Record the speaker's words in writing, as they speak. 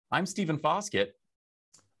I'm Stephen Foskett.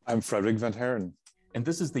 I'm Frederic van Haren. And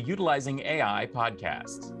this is the Utilizing AI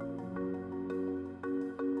podcast.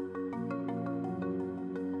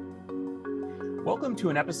 Welcome to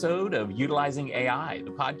an episode of Utilizing AI,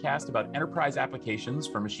 the podcast about enterprise applications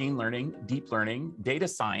for machine learning, deep learning, data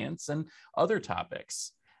science, and other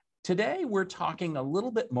topics. Today, we're talking a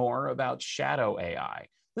little bit more about shadow AI.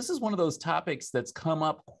 This is one of those topics that's come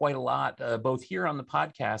up quite a lot, both here on the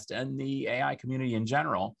podcast and the AI community in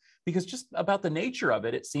general, because just about the nature of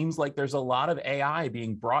it, it seems like there's a lot of AI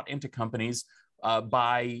being brought into companies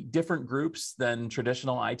by different groups than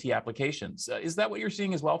traditional IT applications. Is that what you're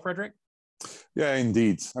seeing as well, Frederic? Yeah,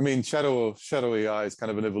 indeed. I mean, shadow AI is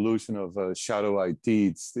kind of an evolution of shadow IT.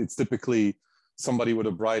 It's typically somebody with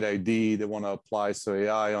a bright idea, they want to apply some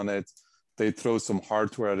AI on it, they throw some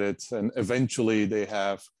hardware at it, and eventually they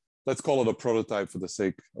have, let's call it a prototype for the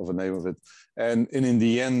sake of the name of it. And in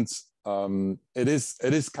the end, it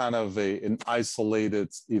is kind of an isolated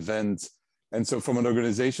event. And so from an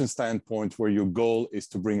organization standpoint, where your goal is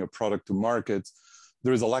to bring a product to market,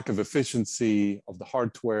 there is a lack of efficiency of the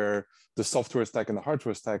hardware. The software stack and the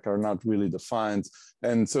hardware stack are not really defined.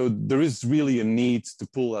 And so there is really a need to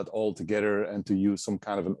pull that all together and to use some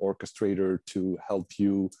kind of an orchestrator to help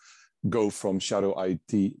you go from shadow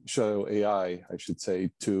AI, I should say,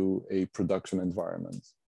 to a production environment.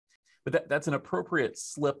 But that's an appropriate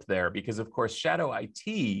slip there because, of course, shadow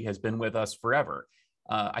IT has been with us forever.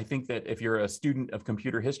 I think that if you're a student of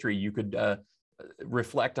computer history, you could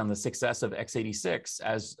reflect on the success of x86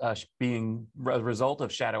 as being a result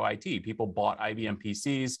of shadow IT. People bought IBM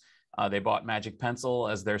PCs, they bought Magic Pencil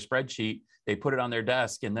as their spreadsheet, they put it on their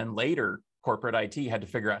desk, and then later corporate IT had to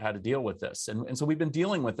figure out how to deal with this. And so we've been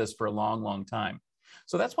dealing with this for a long, long time.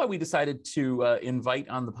 So that's why we decided to invite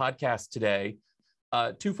on the podcast today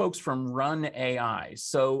two folks from Run AI.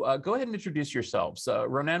 So go ahead and introduce yourselves.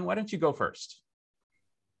 Ronen, why don't you go first?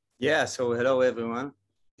 Yeah, so hello, everyone.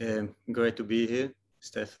 Great to be here,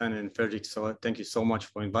 Stefan and Frederic. So thank you so much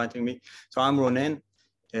for inviting me. So I'm Ronen.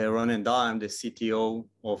 Ronen Da, I'm the CTO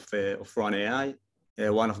of Run AI,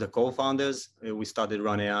 one of the co-founders. We started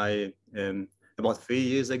Run AI about 3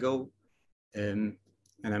 years ago, and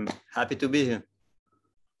I'm happy to be here.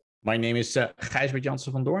 My name is Gijsbert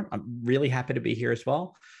Janssen from Doorn. I'm really happy to be here as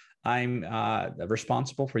well. I'm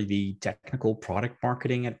responsible for the technical product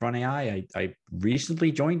marketing at Run AI. I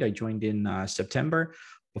recently joined. I joined in September.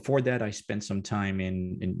 Before that, I spent some time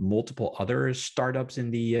in multiple other startups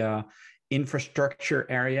in the infrastructure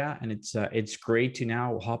area, and it's great to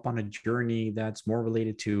now hop on a journey that's more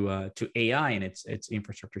related to AI and its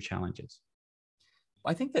infrastructure challenges.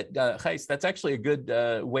 I think that, Gijs, that's actually a good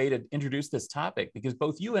way to introduce this topic because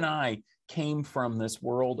both you and I came from this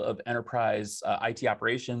world of enterprise IT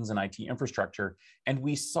operations and IT infrastructure, and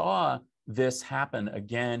we saw this happen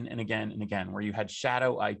again and again and again, where you had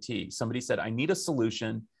shadow IT. Somebody said, I need a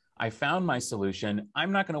solution. I found my solution.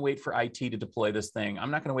 I'm not going to wait for IT to deploy this thing. I'm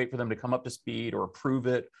not going to wait for them to come up to speed or approve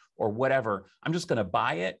it or whatever. I'm just going to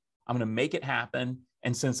buy it. I'm going to make it happen.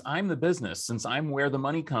 And since I'm the business, since I'm where the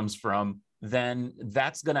money comes from, then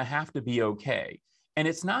that's going to have to be okay. And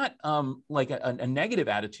it's not like a negative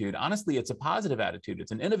attitude. Honestly, it's a positive attitude.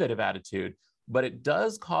 It's an innovative attitude, but it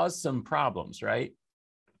does cause some problems, right?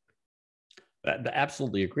 I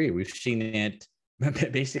absolutely agree. We've seen it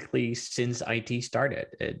basically since IT started,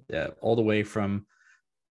 all the way from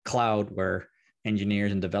cloud, where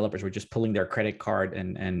engineers and developers were just pulling their credit card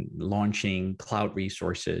and launching cloud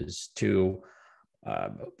resources, to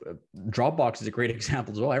Dropbox is a great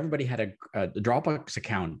example as well. Everybody had a Dropbox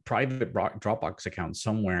account, private Dropbox account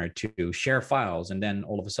somewhere to share files, and then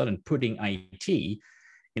all of a sudden putting IT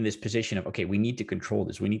in this position of, okay, we need to control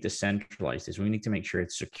this, we need to centralize this, we need to make sure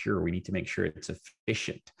it's secure, we need to make sure it's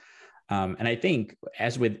efficient. And I think,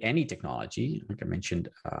 as with any technology, like I mentioned,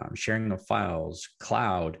 sharing of files,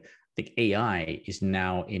 cloud, I think AI is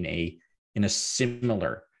now in a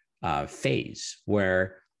similar phase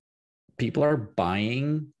where people are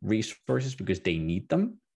buying resources because they need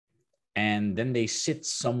them, and then they sit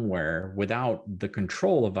somewhere without the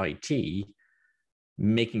control of IT,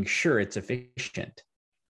 making sure it's efficient.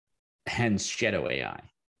 Hence shadow AI.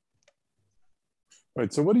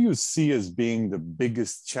 Right. So what do you see as being the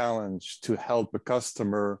biggest challenge to help a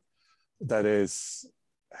customer that is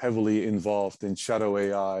heavily involved in shadow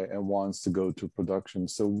AI and wants to go to production?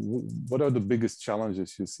 So what are the biggest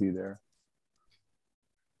challenges you see there?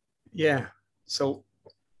 Yeah. So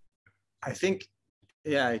I think,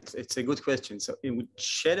 it's a good question. So with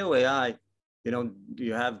shadow AI,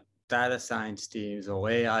 you have data science teams or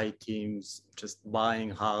AI teams just buying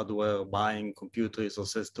hardware, buying computer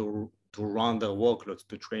resources to run their workloads,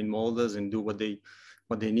 to train models and do what they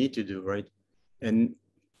they need to do, right? And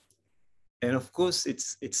of course,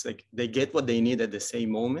 it's like they get what they need at the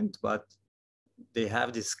same moment, but they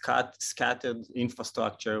have this scattered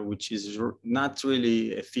infrastructure, which is not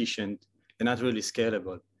really efficient and not really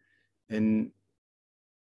scalable. And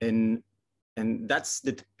that's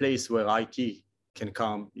the place where IT can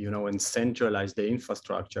come, and centralize the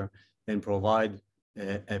infrastructure and provide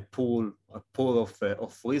a pool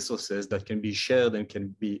of resources that can be shared and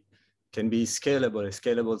can be scalable, a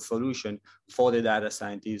scalable solution for the data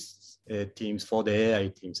scientists teams, for the AI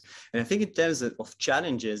teams. And I think in terms of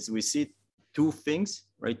challenges, we see two things,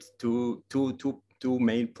 right? Two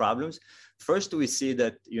main problems. First, we see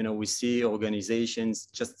that, we see organizations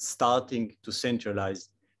just starting to centralize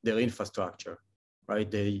their infrastructure,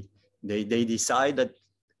 right? They decide that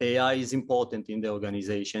AI is important in the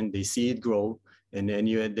organization. They see it grow, and then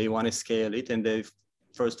they want to scale it. And the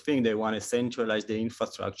first thing, they want to centralize the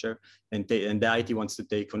infrastructure, and the IT wants to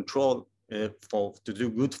take control to do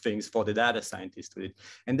good things for the data scientists with it.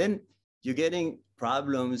 And then you're getting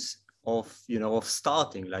problems of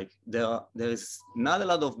starting, like there's not a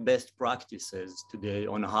lot of best practices today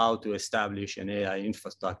on how to establish an AI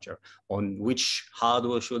infrastructure, on which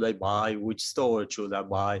hardware should I buy, which storage should I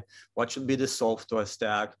buy, what should be the software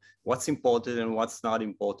stack, what's important and what's not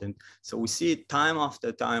important. So we see time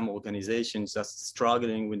after time organizations just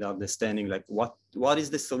struggling with understanding, like what is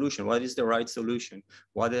the solution, what is the right solution,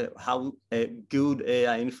 how a good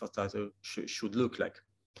AI infrastructure should look like.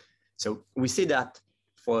 So we see that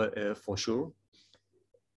for sure.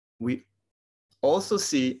 We also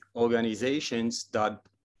see organizations that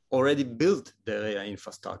already built their AI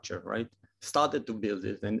infrastructure, right? Started to build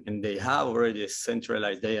it, and they have already a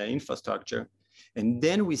centralized AI infrastructure. And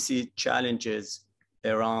then we see challenges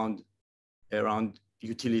around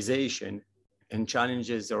utilization and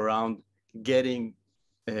challenges around getting,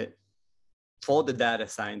 for the data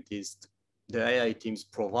scientists, the AI teams,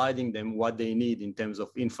 providing them what they need in terms of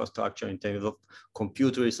infrastructure, in terms of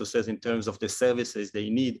compute resources, in terms of the services they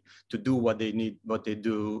need to do what they need, what they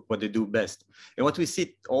do best. And what we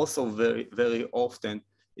see also very, very often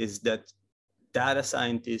is that data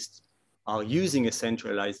scientists are using a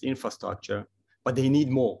centralized infrastructure, but they need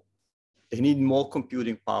more. They need more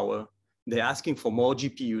computing power. They're asking for more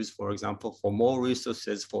GPUs, for example, for more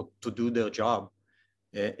resources to do their job.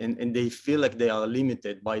 And they feel like they are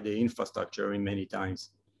limited by the infrastructure in many times.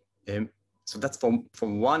 So that's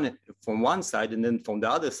from one side, and then from the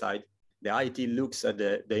other side, the IT looks at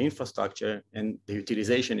the infrastructure and the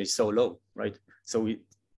utilization is so low, right? So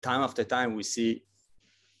time after time, we see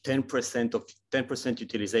 10%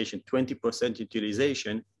 utilization, 20%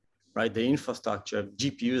 utilization, right? The infrastructure,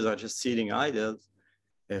 GPUs are just sitting idle,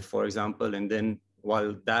 for example, and then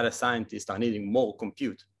while data scientists are needing more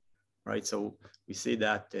compute, right? So we see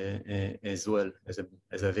that as well as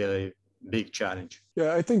a very big challenge.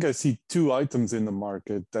 Yeah, I think I see two items in the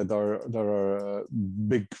market that are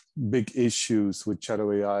big issues with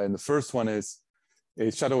Shadow AI. And the first one is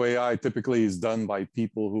Shadow AI typically is done by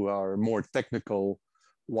people who are more technical,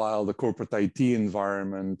 while the corporate IT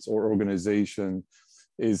environment or organization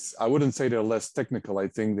is, I wouldn't say they're less technical. I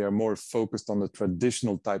think they're more focused on the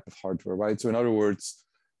traditional type of hardware, right? So in other words,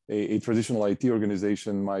 a traditional IT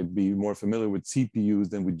organization might be more familiar with CPUs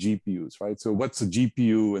than with GPUs, right? So what's a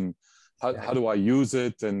GPU and how do I use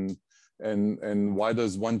it, and why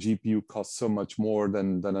does one GPU cost so much more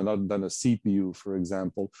than a CPU, for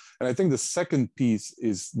example? And I think the second piece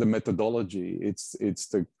is the methodology. It's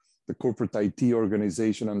the corporate IT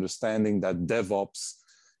organization understanding that DevOps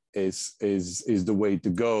is the way to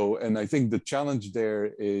go. And I think the challenge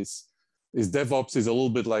there is DevOps is a little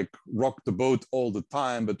bit like rock the boat all the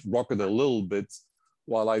time, but rock it a little bit,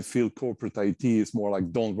 while I feel corporate IT is more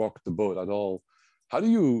like don't rock the boat at all. How do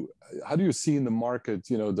you see in the market,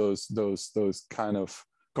 those kind of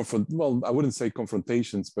I wouldn't say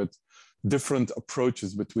confrontations, but different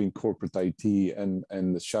approaches between corporate IT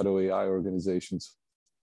and the Shadow AI organizations?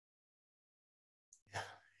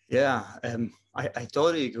 Yeah, I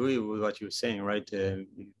totally agree with what you're saying, right?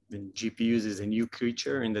 GPUs is a new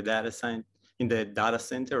creature in the data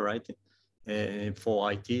center, right?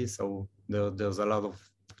 For IT, so there's a lot of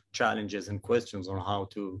challenges and questions on how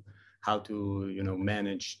to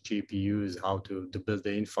manage GPUs, how to build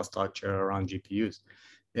the infrastructure around GPUs,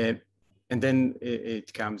 and then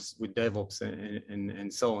it comes with DevOps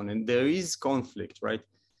and so on, and there is conflict, right?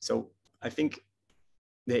 So I think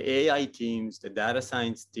the AI teams, the data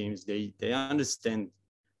science teams, they understand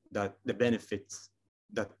that the benefits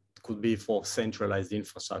that could be for centralized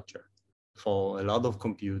infrastructure, for a lot of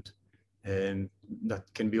compute, and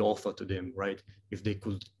that can be offered to them, right? If they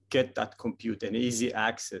could get that compute and easy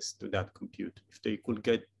access to that compute, if they could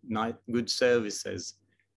get good services,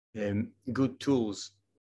 good tools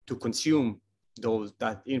to consume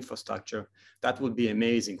that infrastructure, that would be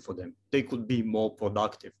amazing for them. They could be more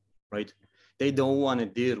productive, right? They don't want to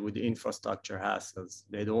deal with infrastructure hassles.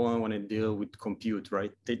 They don't want to deal with compute,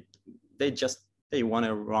 right? They want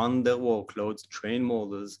to run their workloads, train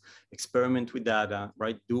models, experiment with data,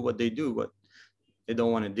 right? Do what they do, but they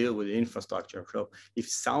don't want to deal with the infrastructure. So if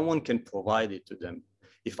someone can provide it to them,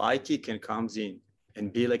 if IT can come in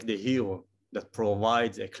and be like the hero that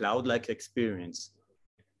provides a cloud-like experience,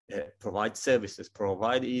 provide services,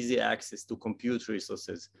 provide easy access to compute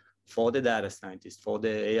resources for the data scientists, for the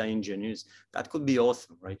AI engineers, that could be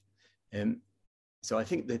awesome, right? So I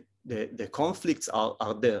think that the conflicts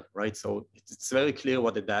are there, right? So it's very clear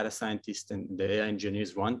what the data scientists and the AI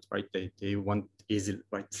engineers want, right? They want easy,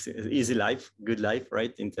 right? Easy life, good life,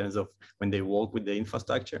 right? In terms of when they work with the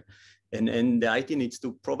infrastructure, and the IT needs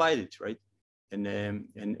to provide it, right? And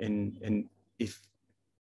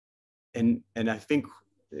I think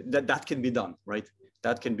that can be done, right?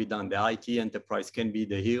 That can be done. The IT enterprise can be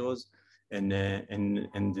the heroes, and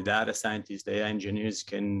the data scientists, the AI engineers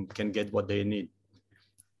can get what they need.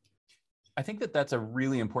 I think that that's a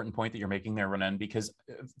really important point that you're making there, Ronen, because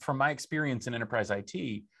from my experience in enterprise IT,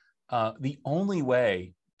 the only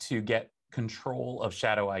way to get control of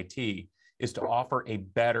shadow IT is to offer a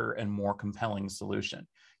better and more compelling solution.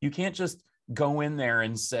 You can't just go in there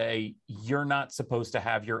and say, you're not supposed to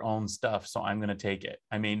have your own stuff, so I'm going to take it.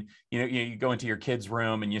 I mean, you go into your kid's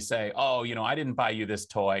room and you say, oh, I didn't buy you this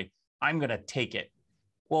toy, I'm going to take it.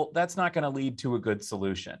 Well, that's not going to lead to a good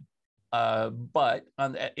solution. But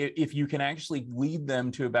if you can actually lead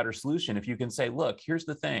them to a better solution, if you can say, look, here's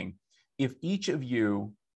the thing, if each of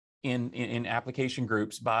you in application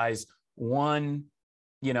groups buys one,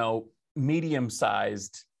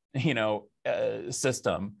 medium-sized,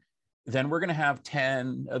 system, then we're going to have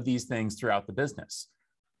 10 of these things throughout the business.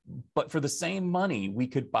 But for the same money, we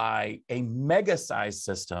could buy a mega-sized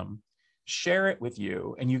system, share it with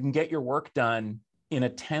you, and you can get your work done in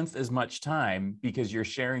 1/10 as much time because you're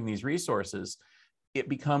sharing these resources. It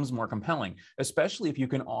becomes more compelling, especially if you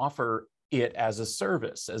can offer it as a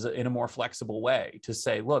service, in a more flexible way, to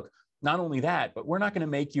say, look, not only that, but we're not going to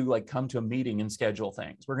make you come to a meeting and schedule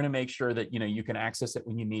things. We're going to make sure that you can access it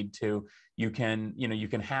when you need to. You can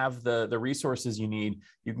have the resources you need.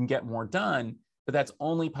 You can get more done, but that's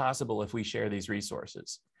only possible if we share these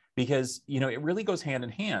resources, because it really goes hand in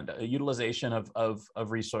hand. Utilization of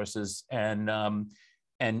resources and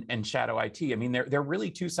shadow IT. I mean, they're really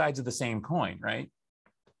two sides of the same coin, right?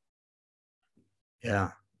 Yeah,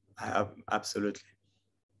 absolutely.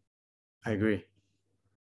 I agree.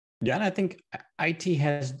 Yeah, and I think IT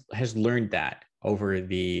has learned that over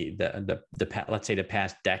the let's say the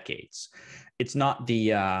past decades. It's not the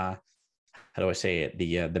how do I say it,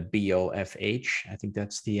 the BOFH. I think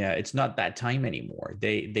that's it's not that time anymore.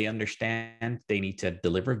 They understand they need to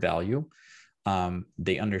deliver value.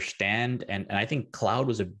 They understand, and I think cloud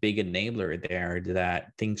was a big enabler there,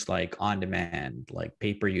 that things like on demand, like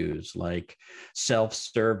pay-per-use, like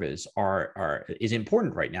self-service is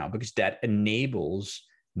important right now, because that enables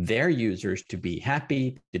their users to be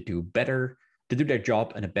happy, to do better, to do their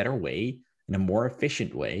job in a better way, in a more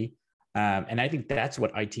efficient way. And I think that's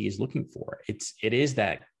what IT is looking for. It is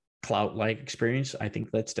that cloud-like experience. I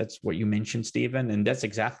think that's what you mentioned, Stephen, and that's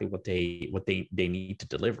exactly what they need to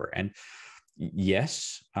deliver. And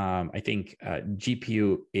yes, I think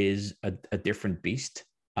GPU is a different beast,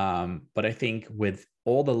 but I think with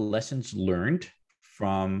all the lessons learned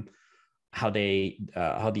from how the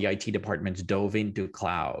IT departments dove into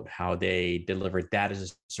cloud, how they delivered that as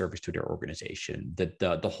a service to their organization,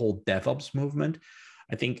 the whole DevOps movement,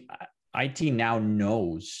 I think IT now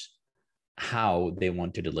knows how they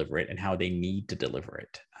want to deliver it and how they need to deliver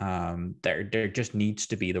it. There just needs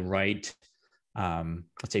to be the right,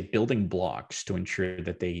 let's say, building blocks to ensure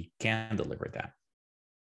that they can deliver that.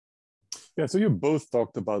 Yeah, so you both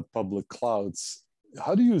talked about public clouds.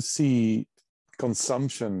 How do you see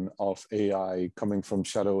consumption of AI coming from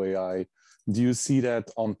shadow AI? Do you see that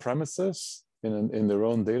on premises in their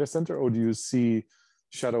own data center, or do you see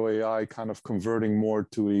shadow AI kind of converting more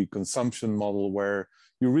to a consumption model where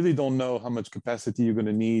you really don't know how much capacity you're going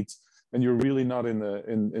to need, and you're really not in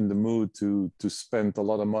the mood to spend a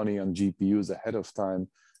lot of money on GPUs ahead of time?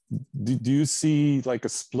 Do you see like a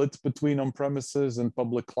split between on-premises and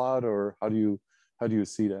public cloud, or how do you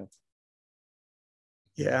see that?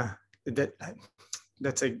 Yeah,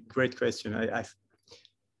 that's a great question.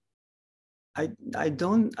 I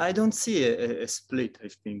don't see a split.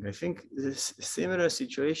 I think this similar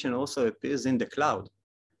situation also appears in the cloud.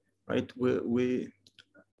 right?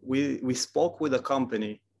 We spoke with a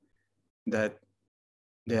company that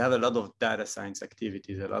they have a lot of data science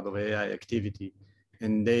activities, a lot of AI activity,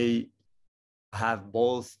 and they have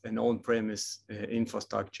both an on-premise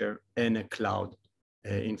infrastructure and a cloud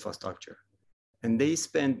infrastructure. And they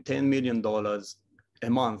spend $10 million a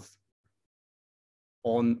month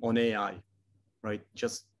on AI, right?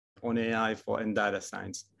 Just on AI and data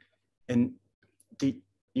science. And they,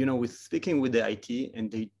 we're speaking with the IT, and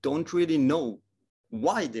they don't really know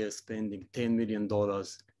why they're spending $10 million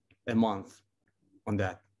a month on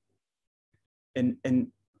that. And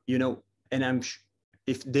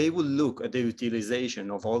if they will look at the utilization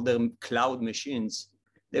of all their cloud machines,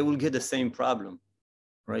 they will get the same problem,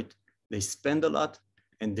 right? They spend a lot,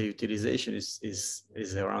 and the utilization is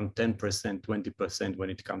around 10%, 20% when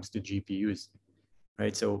it comes to GPUs,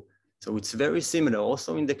 right? So it's very similar.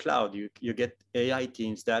 Also in the cloud, you get AI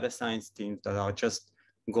teams, data science teams that are just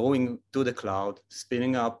going to the cloud,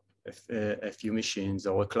 spinning up a few machines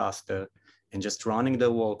or a cluster, and just running their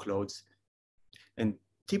workloads. And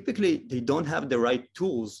typically, they don't have the right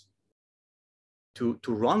tools to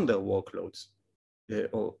run their workloads,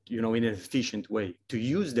 or in an efficient way, to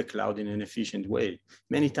use the cloud in an efficient way.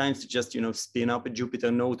 Many times, just spin up a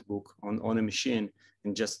Jupyter notebook on a machine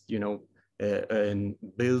and just and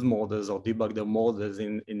build models or debug the models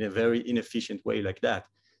in a very inefficient way like that.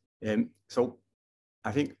 So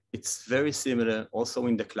I think it's very similar also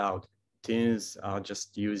in the cloud. Teams are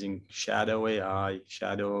just using Shadow AI,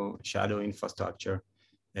 Shadow infrastructure,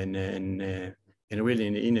 and really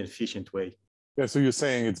in an inefficient way. Yeah, so you're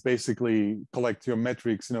saying it's basically collect your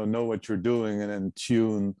metrics, know what you're doing, and then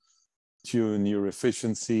tune your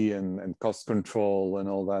efficiency and cost control and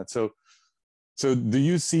all that. So do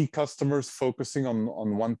you see customers focusing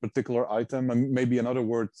on one particular item? And maybe another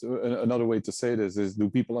way to say this is, do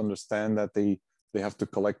people understand that they have to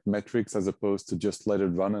collect metrics as opposed to just let it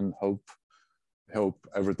run and hope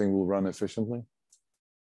everything will run efficiently?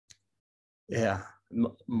 Yeah,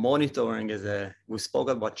 monitoring we spoke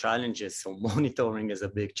about challenges, so monitoring is a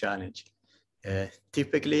big challenge.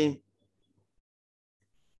 Typically,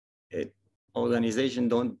 organizations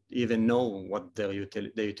don't even know what the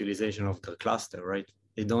utilization of the cluster, right?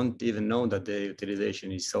 They don't even know that the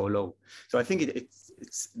utilization is so low. So I think it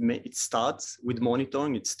starts with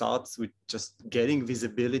monitoring. It starts with just getting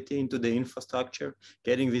visibility into the infrastructure,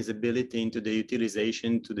 getting visibility into the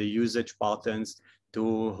utilization, to the usage patterns,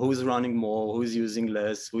 to who's running more, who's using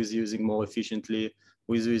less, who's using more efficiently,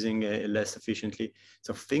 who's using less efficiently.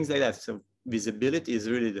 So things like that. So visibility is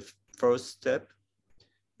really the first step.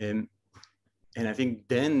 And I think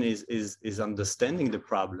then is understanding the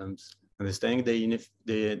problems, understanding the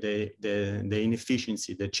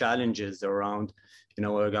inefficiency, the challenges around,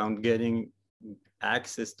 around getting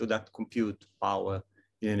access to that compute power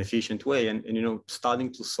in an efficient way, and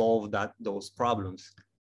starting to solve those problems.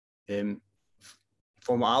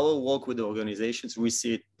 From our work with the organizations, we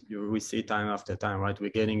see time after time, right? We're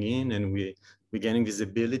getting in and we're getting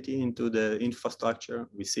visibility into the infrastructure.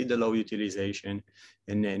 We see the low utilization,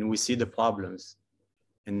 and then we see the problems,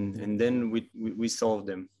 and then we solve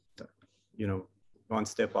them, one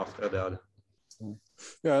step after the other.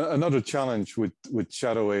 Yeah, another challenge with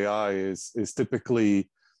Shadow AI is typically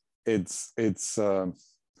it's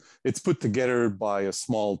put together by a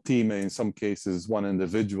small team, and in some cases one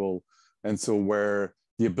individual, and so where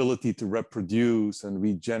the ability to reproduce and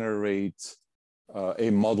regenerate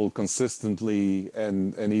a model consistently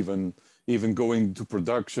and even going to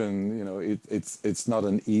production, it's not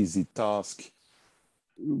an easy task.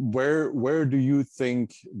 Where do you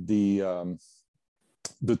think the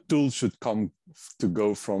tool should come to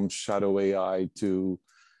go from Shadow AI to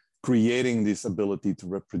creating this ability to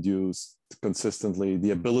reproduce consistently,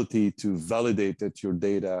 the ability to validate that your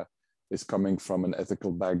data is coming from an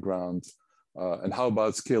ethical background? And how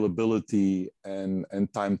about scalability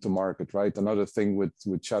and time to market, right? Another thing with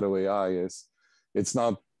Shadow AI is it's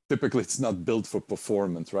not built for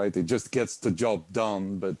performance, right? It just gets the job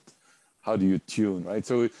done, but how do you tune, right?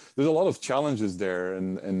 So there's a lot of challenges there,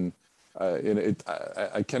 and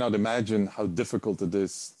I cannot imagine how difficult it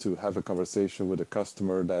is to have a conversation with a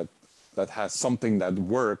customer that has something that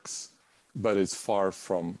works, but is far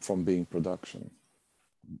from being production.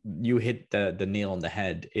 You hit the nail on the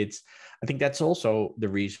head. I think that's also the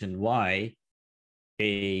reason why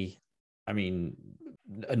the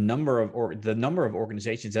number of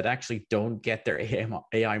organizations that actually don't get their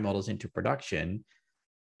AI models into production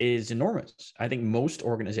is enormous. I think most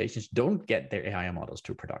organizations don't get their AI models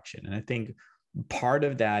to production. And I think part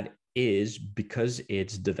of that is because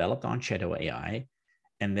it's developed on Shadow AI,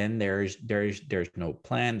 and then there's no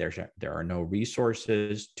plan, there are no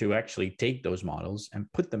resources to actually take those models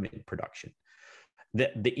and put them in production.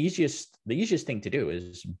 The easiest thing to do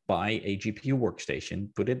is buy a GPU workstation,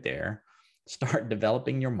 put it there, start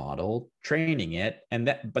developing your model, training it, and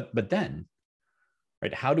that. But then,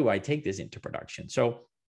 right? How do I take this into production? So,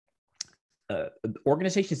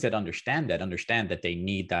 organizations that understand that they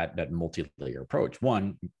need that multi-layer approach.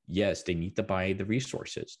 One, yes, they need to buy the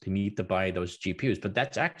resources, they need to buy those GPUs, but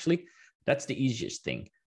that's the easiest thing.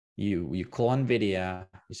 You call NVIDIA,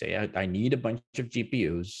 you say, I need a bunch of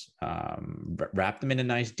GPUs, wrap them in a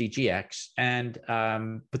nice DGX, and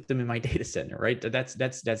put them in my data center, right?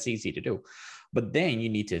 That's easy to do. But then you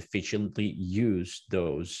need to efficiently use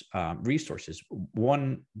those resources.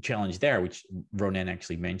 One challenge there, which Ronen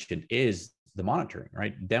actually mentioned, is the monitoring,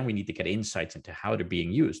 right? Then we need to get insights into how they're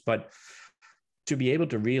being used. But to be able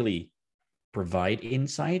to really provide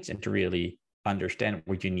insights and to really understand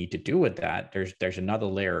what you need to do with that, there's another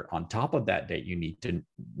layer on top of that you need to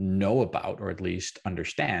know about, or at least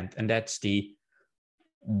understand, and that's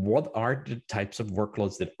what are the types of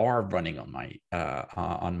workloads that are running on my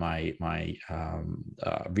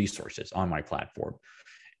resources on my platform.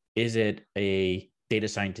 Is it a data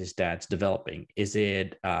scientist that's developing? Is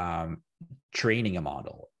it training a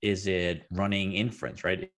model? Is it running inference,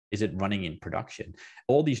 right? Is it running in production?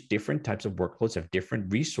 All these different types of workloads have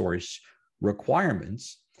different resource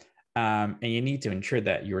requirements, and you need to ensure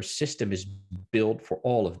that your system is built for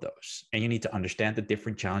all of those, and you need to understand the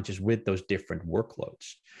different challenges with those different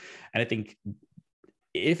workloads. And I think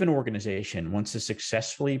if an organization wants to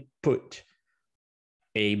successfully put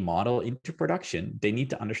a model into production, they need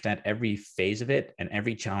to understand every phase of it and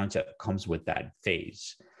every challenge that comes with that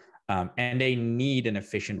phase, and they need an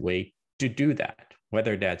efficient way to do that,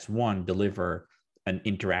 whether that's one, deliver an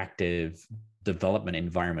interactive development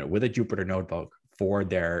environment with a Jupyter notebook for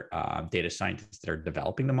their data scientists that are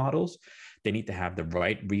developing the models. They need to have the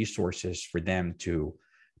right resources for them to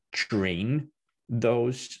train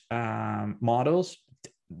those models,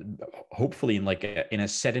 hopefully in a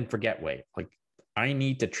set and forget way. Like, I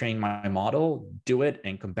need to train my model, do it,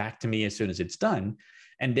 and come back to me as soon as it's done.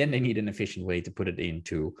 And then they need an efficient way to put it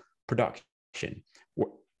into production,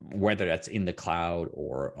 whether that's in the cloud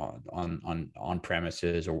or on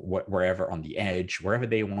premises or wherever on the edge, wherever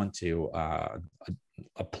they want to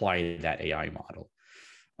apply that AI model.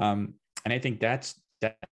 And I think that's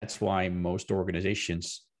why most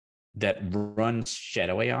organizations that run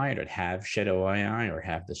Shadow AI, that have Shadow AI or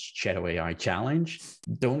have the Shadow AI challenge,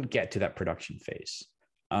 don't get to that production phase,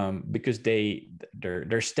 because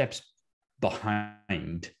they're steps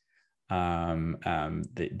behind.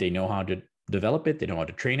 They know how to develop it, they know how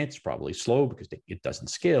to train it. It's probably slow because it doesn't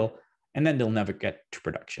scale, and then they'll never get to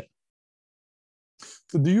production.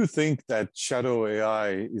 So do you think that Shadow AI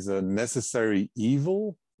is a necessary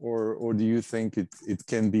evil, or do you think it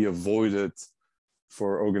can be avoided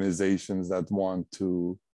for organizations that want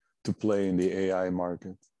to play in the AI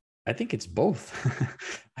market? I think it's both.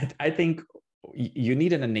 I think you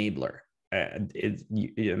need an enabler. I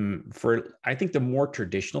think the more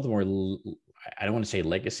traditional, the more, I don't want to say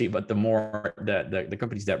legacy, but the more the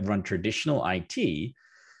companies that run traditional IT,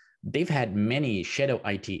 they've had many shadow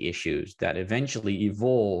IT issues that eventually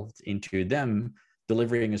evolved into them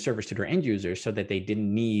delivering a service to their end users so that they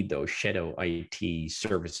didn't need those shadow IT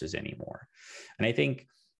services anymore. And I think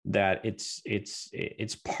that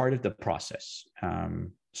it's part of the process.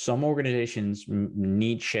 Some organizations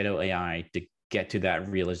need shadow AI to get to that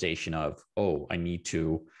realization of, oh, I need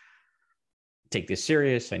to take this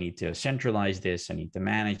serious. I need to centralize this. I need to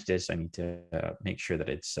manage this. I need to make sure that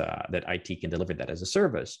it's that IT can deliver that as a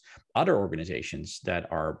service. Other organizations that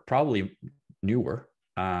are probably newer,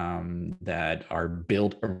 that are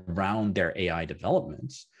built around their AI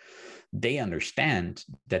developments, they understand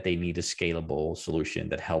that they need a scalable solution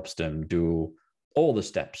that helps them do all the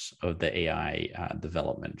steps of the AI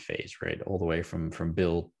development phase, right? All the way from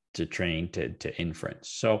build to train to inference.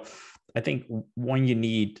 So I think when you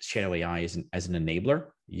need Shadow AI as an enabler,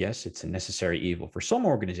 yes, it's a necessary evil for some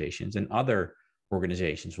organizations, and other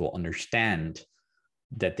organizations will understand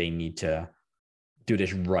that they need to do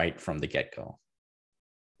this right from the get-go.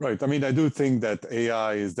 Right. I mean, I do think that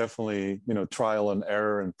AI is definitely, trial and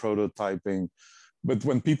error and prototyping. But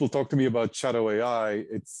when people talk to me about Shadow AI,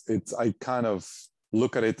 I kind of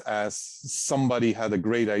look at it as somebody had a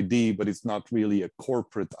great idea, but it's not really a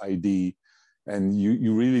corporate idea. And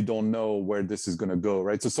you really don't know where this is going to go,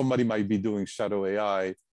 right? So somebody might be doing Shadow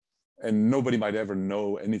AI and nobody might ever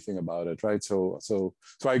know anything about it, right? So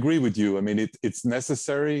I agree with you. I mean, it's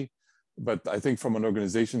necessary, but I think from an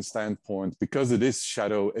organization standpoint, because it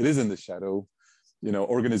is in the shadow,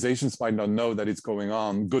 organizations might not know that it's going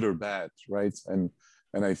on, good or bad, right? And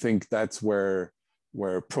I think that's where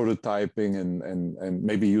prototyping and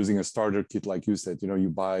maybe using a starter kit, like you said, you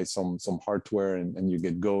buy some hardware and you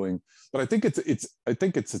get going. But I think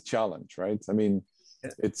it's a challenge, right? I mean,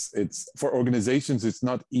 it's for organizations, it's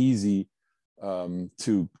not easy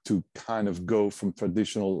to kind of go from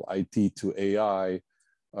traditional IT to AI.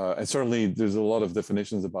 And certainly there's a lot of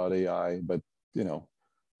definitions about AI, but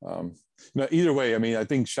either way, I mean, I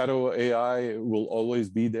think shadow AI will always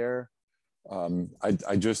be there.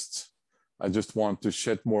 I just want to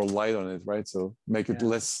shed more light on it, right? So make it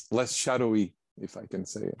less shadowy, if I can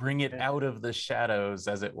say it. Bring it out of the shadows,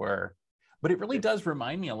 as it were. But it really does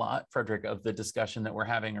remind me a lot, Frederic, of the discussion that we're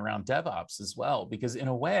having around DevOps as well, because in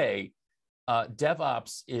a way,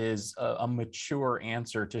 DevOps is a mature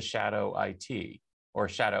answer to shadow IT or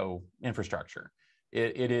shadow infrastructure.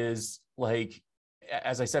 It is like,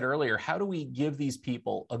 as I said earlier, how do we give these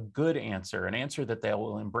people a good answer, an answer that they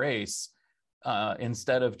will embrace,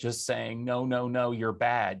 instead of just saying, no, you're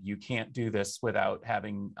bad. You can't do this without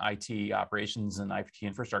having IT operations and IT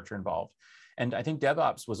infrastructure involved. And I think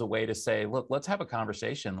DevOps was a way to say, look, let's have a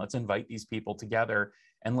conversation. Let's invite these people together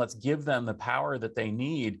and let's give them the power that they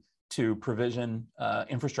need to provision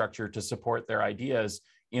infrastructure to support their ideas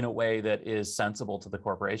in a way that is sensible to the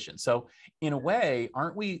corporation. So in a way,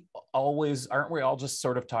 aren't we all just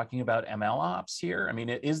sort of talking about ML ops here? I mean,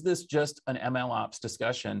 is this just an ML ops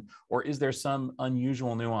discussion, or is there some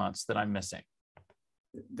unusual nuance that I'm missing?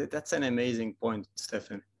 That's an amazing point,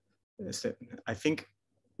 Stefan. I think,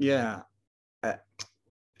 the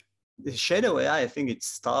shadow AI, I think it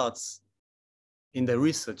starts in the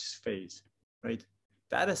research phase, right?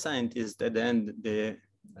 Data scientists, at the end,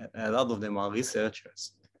 a lot of them are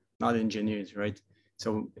researchers, not engineers, right?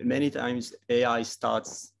 So many times AI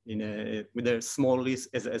starts with a small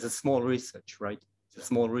as a small research, right? It's a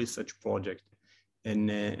small research project, and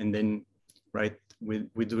then, right,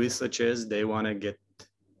 with researchers, they want to get,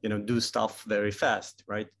 do stuff very fast,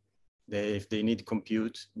 right? If they need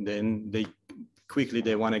compute, then they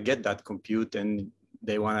want to get that compute, and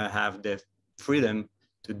they want to have the freedom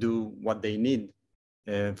to do what they need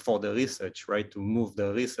for the research, right? To move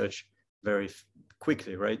the research very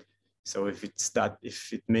quickly, right? So if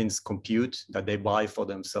it means compute that they buy for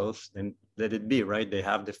themselves, then let it be, right? They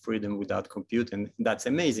have the freedom without compute, and that's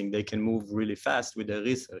amazing. They can move really fast with the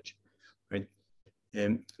research, right?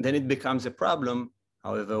 And then it becomes a problem,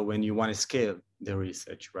 however, when you want to scale the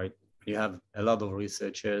research, right? You have a lot of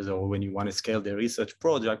researchers, or when you want to scale the research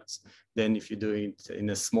projects, then if you do it in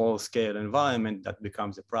a small scale environment, that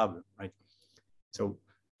becomes a problem, right? So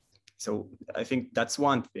I think that's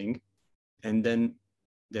one thing. And then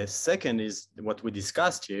the second is what we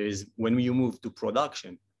discussed here is when you move to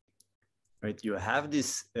production, right? You have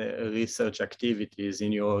these research activities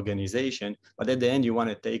in your organization, but at the end, you want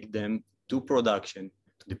to take them to production,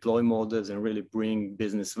 to deploy models and really bring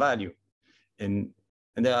business value. And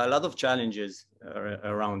there are a lot of challenges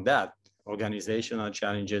around that, organizational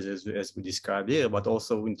challenges as we described here, but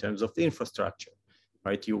also in terms of infrastructure,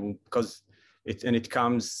 right? Because it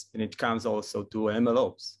comes also to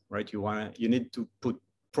MLOps, right? You need to put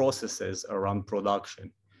processes around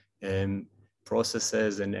production, and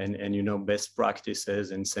processes and best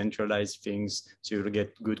practices and centralized things so you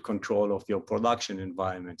get good control of your production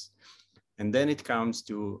environments. And then it comes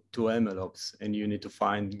to MLOps, and you need to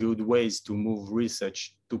find good ways to move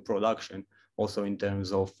research to production, also in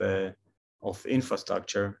terms of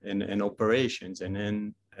infrastructure and operations. And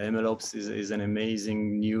then MLOps is an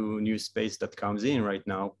amazing new space that comes in right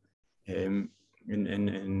now, and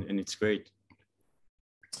it's great.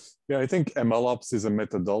 Yeah, I think MLOps is a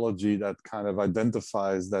methodology that kind of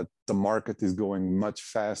identifies that the market is going much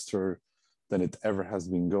faster than it ever has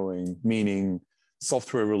been going, meaning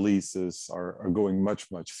software releases are going much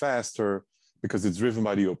faster because it's driven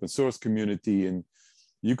by the open source community, and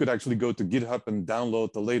you could actually go to GitHub and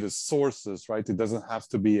download the latest sources, right? It doesn't have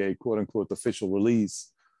to be a quote unquote official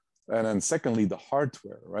release. And then secondly, the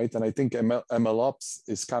hardware, right? And I think MLOps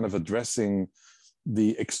is kind of addressing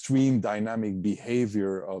the extreme dynamic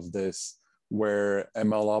behavior of this, where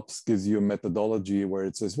MLOps gives you a methodology where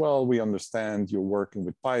it says, well, we understand you're working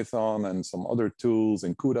with Python and some other tools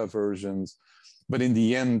and CUDA versions, but in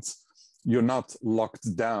the end, you're not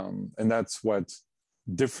locked down. And that's what's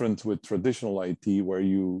different with traditional IT, where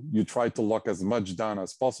you try to lock as much down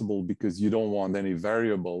as possible because you don't want any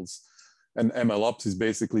variables. And MLOps is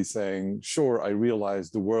basically saying, sure, I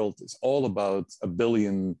realize the world is all about a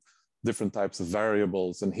billion different types of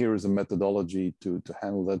variables, and here is a methodology to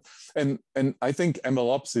handle that. And I think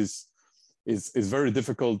MLOps is very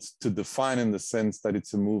difficult to define in the sense that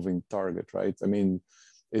it's a moving target, right? I mean,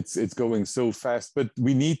 it's going so fast, but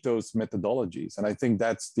we need those methodologies. And I think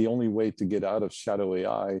that's the only way to get out of shadow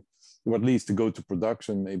AI, or at least to go to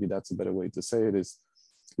production, maybe that's a better way to say it, is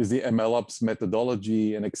the MLOps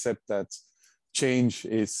methodology, and accept that change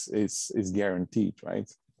is guaranteed, right?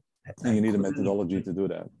 And you need a methodology to do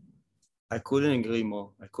that. I couldn't agree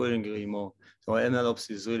more. I couldn't agree more. So MLOps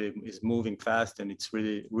is moving fast, and it's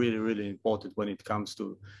really important when it comes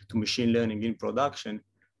to machine learning in production.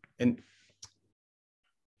 And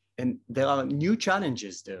there are new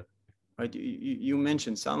challenges there, right? You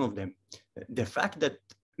mentioned some of them. The fact that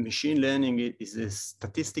machine learning is a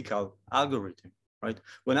statistical algorithm, right?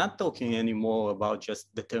 We're not talking anymore about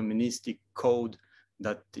just deterministic code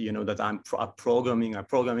that, that I'm programming a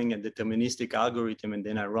deterministic algorithm and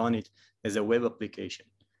then I run it as a web application.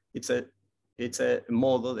 It's a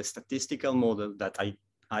model, a statistical model that I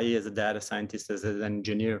as a data scientist, as an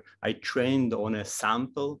engineer, I trained on a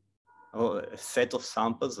sample, or a set of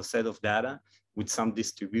samples, a set of data with some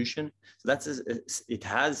distribution. So it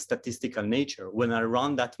has statistical nature. When I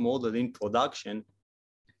run that model in production,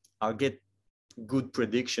 I'll get good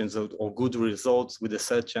predictions or good results with a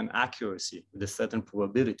certain accuracy, with a certain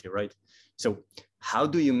probability, right? So how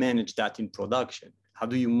do you manage that in production? How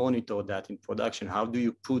do you monitor that in production? How do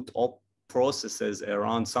you put up processes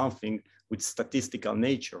around something with statistical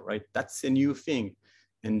nature, right? That's a new thing.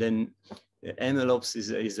 And then MLOps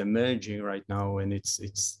is emerging right now, and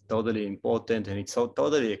it's totally important, and it's so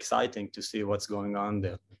totally exciting to see what's going on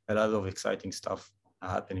there. A lot of exciting stuff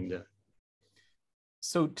happening there.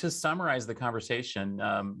 So to summarize the conversation,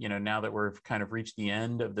 now that we've kind of reached the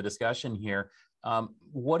end of the discussion here,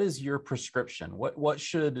 what is your prescription? What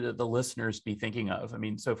should the listeners be thinking of? I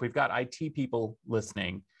mean, so if we've got IT people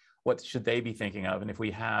listening, what should they be thinking of? And if we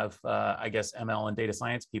have, I guess, ML and data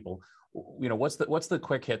science people, what's the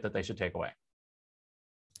quick hit that they should take away?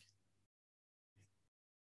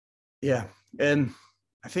 Yeah,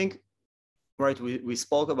 I think, right, we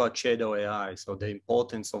spoke about shadow AI, so the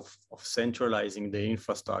importance of centralizing the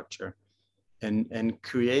infrastructure and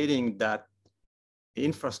creating that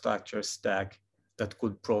infrastructure stack that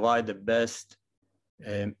could provide the best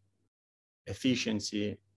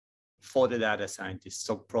efficiency for the data scientists.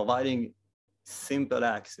 So providing simple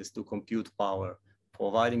access to compute power,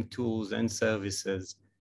 providing tools and services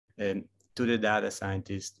to the data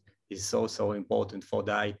scientist is so important for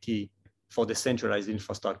the IT, for the centralized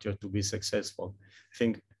infrastructure to be successful. I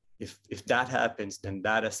think if that happens, then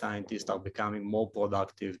data scientists are becoming more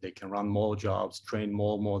productive. They can run more jobs, train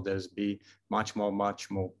more models, be much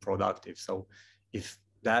more productive. So if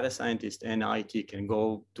data scientists and IT can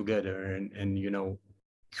go together and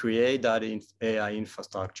create that AI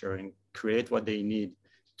infrastructure and create what they need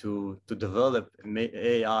to develop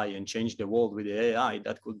AI and change the world with the AI,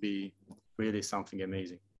 that could be really something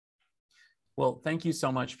amazing. Well, thank you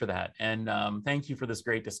so much for that. And thank you for this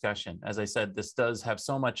great discussion. As I said, this does have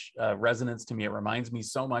so much resonance to me. It reminds me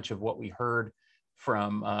so much of what we heard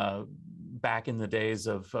from back in the days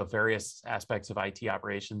of various aspects of IT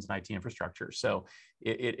operations and IT infrastructure. So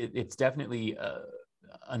it's definitely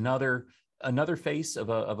another face of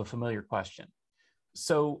a familiar question.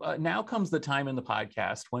 So now comes the time in the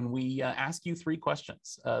podcast when we ask you 3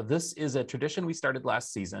 questions. This is a tradition we started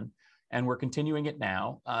last season, and we're continuing it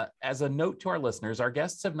now. As a note to our listeners, our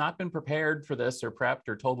guests have not been prepared for this or prepped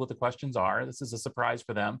or told what the questions are. This is a surprise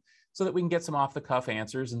for them so that we can get some off-the-cuff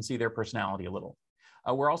answers and see their personality a little.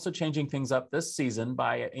 We're also changing things up this season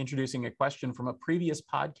by introducing a question from a previous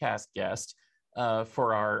podcast guest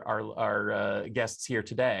for our guests here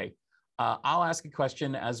today. I'll ask a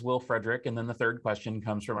question, as will Frederic, and then the third question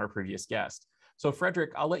comes from our previous guest. So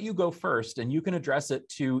Frederic, I'll let you go first, and you can address it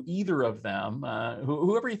to either of them,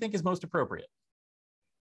 whoever you think is most appropriate.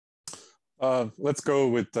 Let's go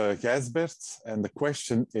with Gijsbert, and the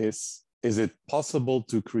question is it possible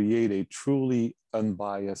to create a truly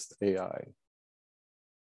unbiased AI?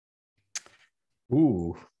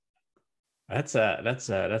 Ooh, that's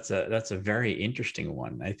a very interesting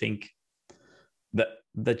one. I think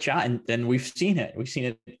the challenge, and we've seen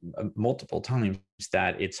it multiple times,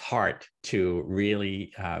 that it's hard to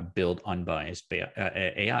really build unbiased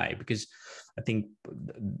AI, because I think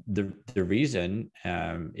the reason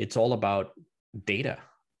it's all about data.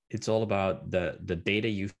 It's all about the data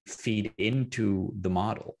you feed into the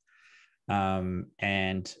model,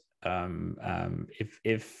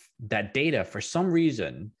 if that data, for some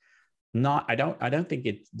reason, I don't think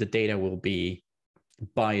the data will be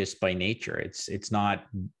biased by nature. It's not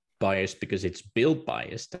biased because it's built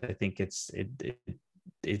biased. I think it's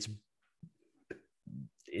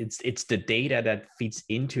it's the data that feeds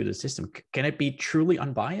into the system. Can it be truly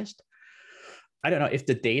unbiased? I don't know. If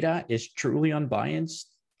the data is truly unbiased,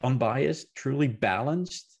 truly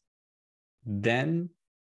balanced, then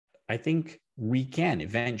I think we can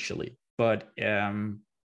eventually. But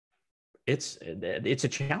it's a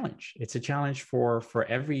challenge. It's a challenge for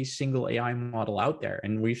every single AI model out there,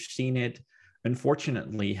 and we've seen it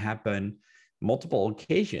unfortunately happen multiple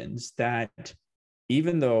occasions, that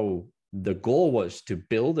even though the goal was to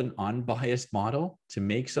build an unbiased model, to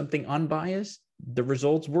make something unbiased, the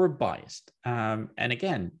results were biased. And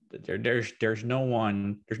again, there's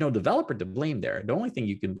no developer to blame there. The only thing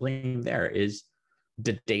you can blame there is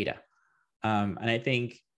the data. And I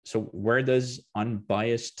think, so where does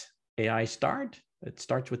unbiased AI start? It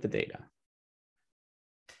starts with the data.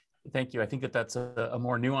 Thank you. I think that that's a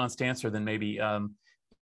more nuanced answer than maybe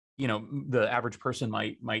the average person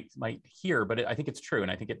might hear, but I think it's true,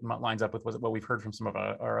 and I think it lines up with what we've heard from some of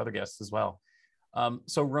our other guests as well.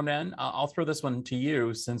 So Ronen, I'll throw this one to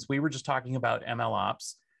you, since we were just talking about ML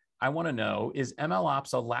ops. I want to know, is ML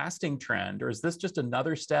ops a lasting trend, or is this just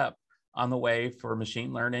another step on the way for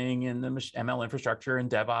machine learning and the ML infrastructure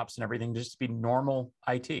and DevOps and everything just to be normal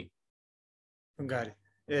IT? Got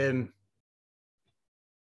it.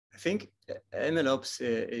 I think ML ops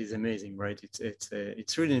is amazing, right?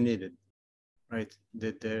 It's really needed, right?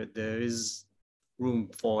 That there is room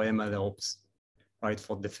for ML ops, right?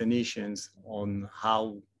 For definitions on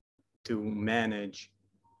how to manage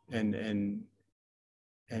and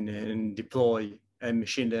deploy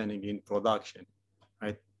machine learning in production,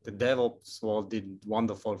 right? The DevOps world did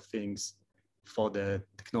wonderful things for the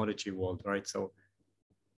technology world, right? So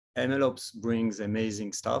MLOps brings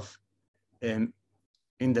amazing stuff, and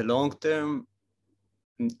in the long term,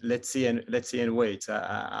 let's see and wait.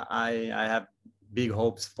 I have big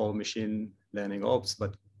hopes for machine learning ops,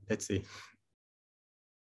 but let's see.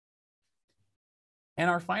 And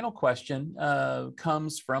our final question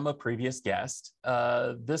comes from a previous guest.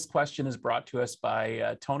 This question is brought to us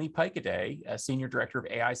by Tony Pikeday, Senior Director of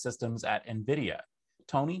AI Systems at NVIDIA.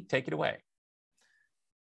 Tony, take it away.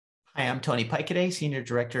 Hi, I'm Tony Pikeday, Senior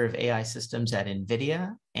Director of AI Systems at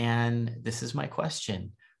NVIDIA, and this is my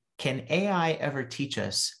question. Can AI ever teach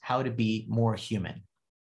us how to be more human?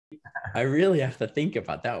 I really have to think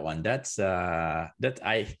about that one. It's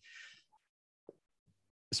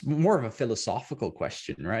more of a philosophical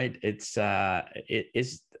question, right? It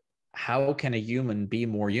is, how can a human be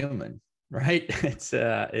more human, right? That's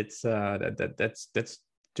to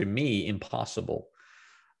me impossible.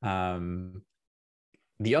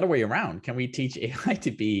 The other way around, can we teach AI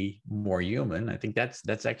to be more human? I think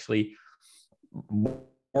that's actually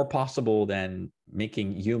more possible than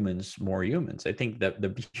making humans more humans. I think that the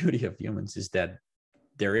beauty of humans is that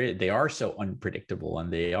they are so unpredictable,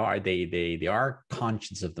 and they are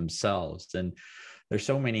conscious of themselves, and there's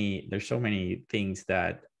so many things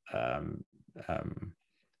that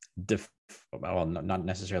not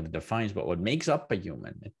necessarily defines, but what makes up a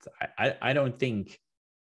human. I don't think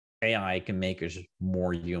AI can make us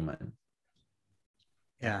more human.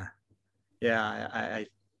 Yeah, I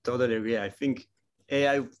totally agree. I think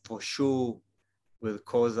AI for sure will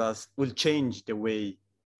change the way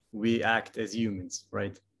we act as humans,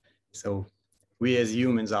 right? So we as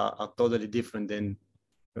humans are totally different than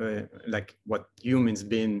like what humans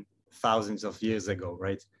been thousands of years ago,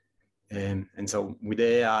 right? And so with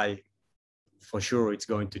AI, for sure, it's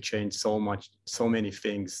going to change so many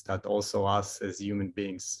things that also us as human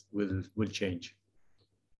beings will change.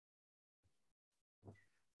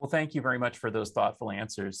 Well, thank you very much for those thoughtful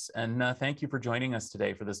answers. And thank you for joining us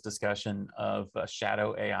today for this discussion of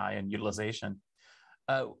shadow AI and utilization.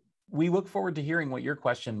 We look forward to hearing what your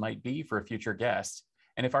question might be for a future guest.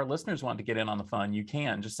 And if our listeners want to get in on the fun, you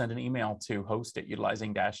can just send an email to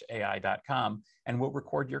host@utilizing-ai.com, and we'll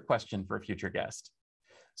record your question for a future guest.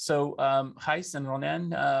 So Gijs and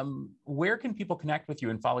Ronen, where can people connect with you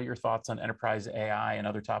and follow your thoughts on enterprise AI and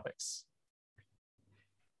other topics?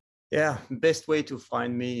 Yeah, best way to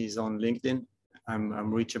find me is on LinkedIn.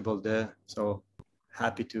 I'm reachable there, so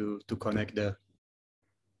happy to connect there.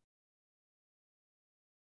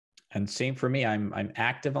 And same for me. I'm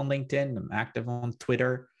active on LinkedIn. I'm active on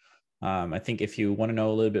Twitter. I think if you want to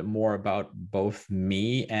know a little bit more about both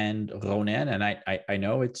me and Ronen, and I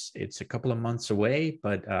know it's a couple of months away,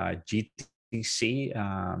 but GTC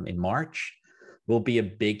in March will be a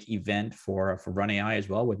big event for Run AI as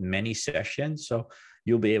well, with many sessions. So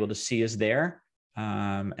you'll be able to see us there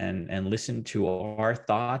and listen to our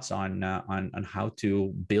thoughts on how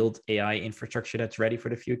to build AI infrastructure that's ready for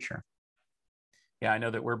the future. Yeah, I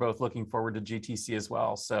know that we're both looking forward to GTC as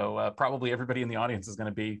well. So probably everybody in the audience is going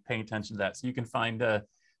to be paying attention to that. So you can find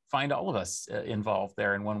find all of us involved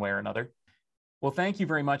there in one way or another. Well, thank you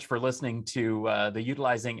very much for listening to the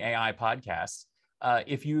Utilizing AI podcast.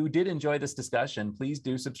 If you did enjoy this discussion, please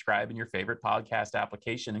do subscribe in your favorite podcast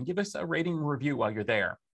application and give us a rating and review while you're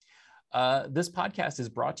there. This podcast is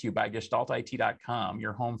brought to you by GestaltIT.com,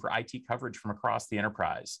 your home for IT coverage from across the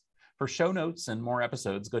enterprise. For show notes and more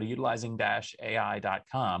episodes, go to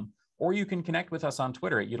utilizing-ai.com, or you can connect with us on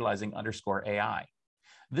Twitter at utilizing_AI.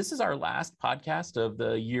 This is our last podcast of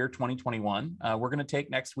the year 2021. We're going to take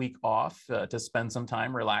next week off to spend some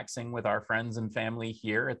time relaxing with our friends and family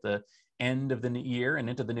here at the end of the year and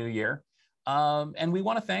into the new year. And we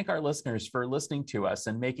want to thank our listeners for listening to us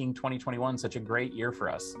and making 2021 such a great year for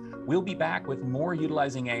us. We'll be back with more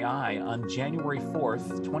Utilizing AI on January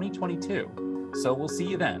 4th, 2022. So we'll see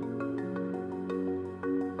you then.